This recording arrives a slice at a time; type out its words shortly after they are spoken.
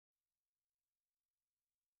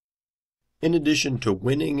In addition to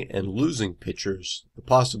winning and losing pitchers, the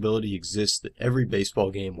possibility exists that every baseball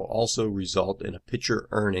game will also result in a pitcher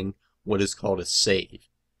earning what is called a save.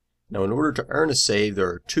 Now, in order to earn a save, there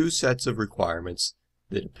are two sets of requirements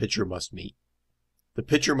that a pitcher must meet. The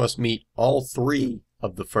pitcher must meet all three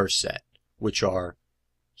of the first set, which are: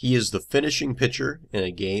 he is the finishing pitcher in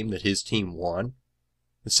a game that his team won.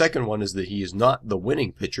 The second one is that he is not the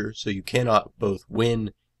winning pitcher, so you cannot both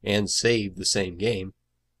win and save the same game.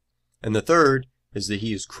 And the third is that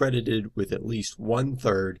he is credited with at least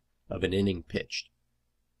 1/3 of an inning pitched.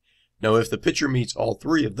 Now, if the pitcher meets all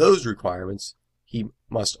three of those requirements, he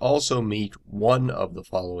must also meet one of the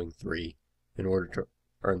following three in order to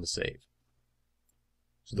earn the save.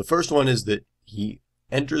 So the first one is that he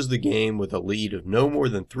enters the game with a lead of no more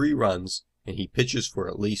than 3 runs and he pitches for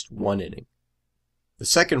at least 1 inning. The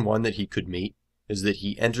second one that he could meet is that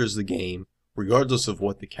he enters the game, regardless of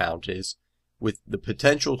what the count is, with the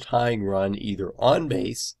potential tying run either on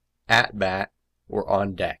base, at bat, or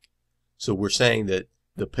on deck. So we're saying that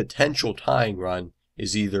the potential tying run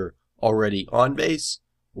is either already on base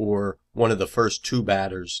or one of the first 2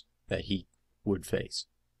 batters that he would face.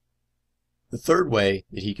 The third way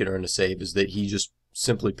that he can earn a save is that he just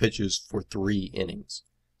simply pitches for 3 innings.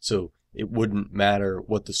 So it wouldn't matter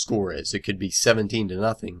what the score is. It could be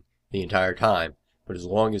 17-0 the entire time, but as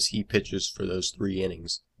long as he pitches for those 3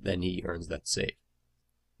 innings, then he earns that save.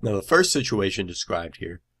 Now, the first situation described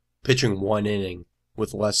here, pitching 1 inning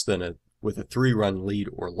with a 3-run lead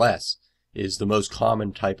or less, is the most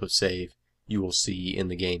common type of save you will see in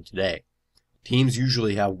the game today. Teams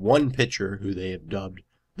usually have one pitcher who they have dubbed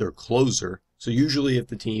their closer, so usually if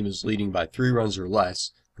the team is leading by 3 runs or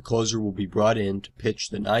less, the closer will be brought in to pitch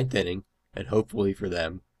the 9th inning and hopefully for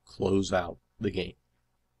them close out the game.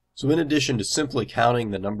 So in addition to simply counting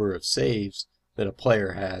the number of saves that a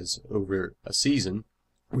player has over a season,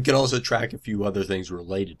 we can also track a few other things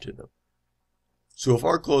related to them. So if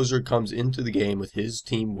our closer comes into the game with his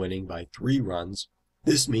team winning by 3 runs,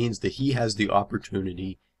 this means that he has the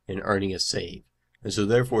opportunity in earning a save. And so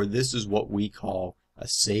therefore this is what we call a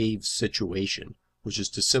save situation, which is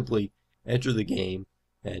to simply enter the game,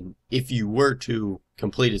 and if you were to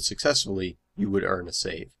complete it successfully, you would earn a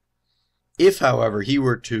save. If, however, he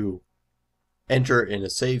were to enter in a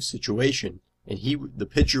save situation and the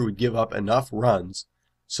pitcher would give up enough runs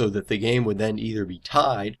so that the game would then either be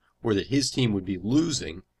tied or that his team would be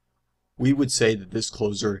losing, we would say that this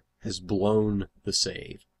closer has blown the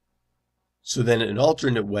save. So then an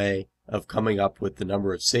alternate way of coming up with the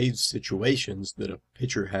number of save situations that a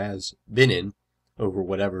pitcher has been in over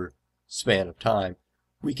whatever span of time,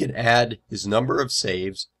 we can add his number of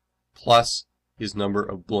saves plus his number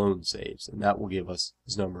of blown saves, and that will give us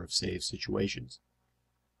his number of save situations.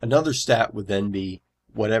 Another stat would then be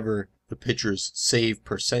whatever the pitcher's save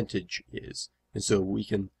percentage is. And so we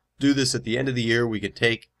can do this at the end of the year. We can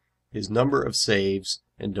take his number of saves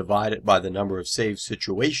and divide it by the number of save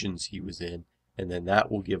situations he was in, and then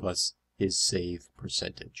that will give us his save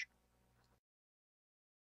percentage.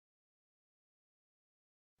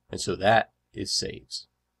 And so that is saves.